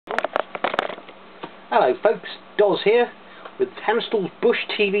Hello folks, Doz here with Hamstal's Bush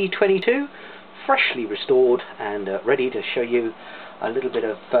TV22 freshly restored and ready to show you a little bit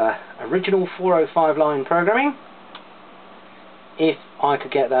of original 405 line programming, if I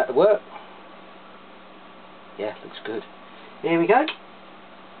could get that to work. Yeah, looks good. Here we go.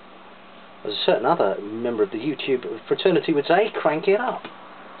 As a certain other member of the YouTube fraternity would say, crank it up.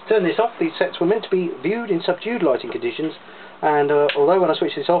 Let's turn this off. These sets were meant to be viewed in subdued lighting conditions, and although when I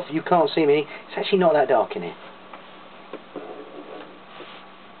switch this off you can't see me, it's actually not that dark in here.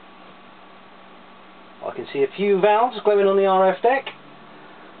 I can see a few valves glowing on the RF deck.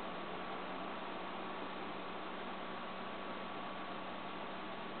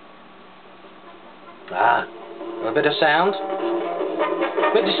 A bit of sound.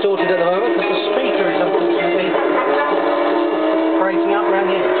 A bit distorted at the moment because the speaker is unfortunately breaking up around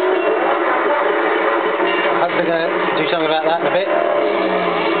the edge. I hope they're going to do something about that in a bit.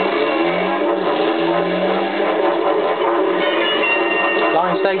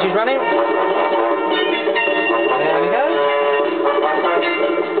 Line stage is running. There we go.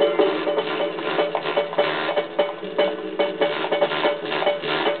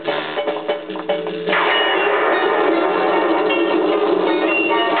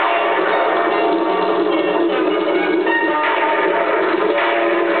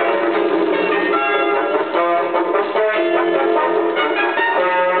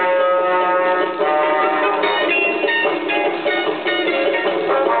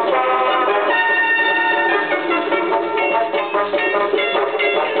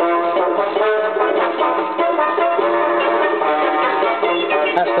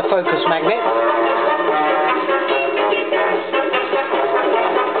 That's the focus magnet.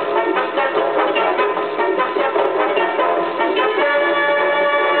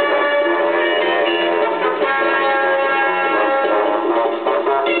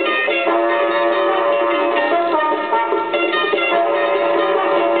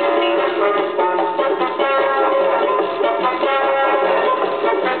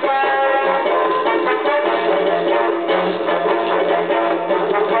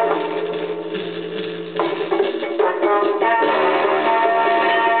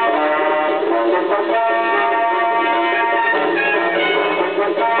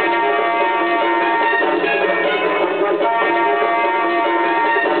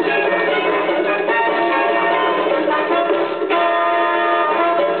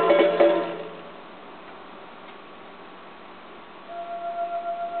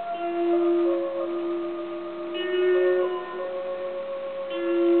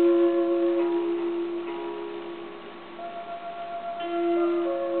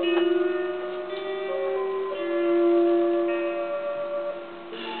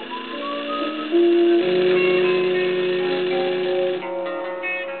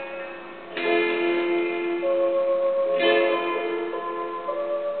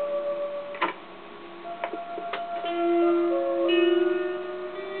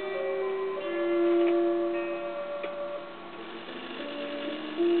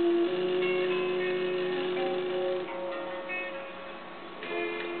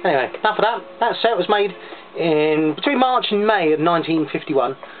 Anyway, enough of that. That set was made in between March and May of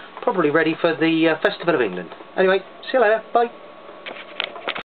 1951, probably ready for the Festival of England. Anyway, see you later. Bye.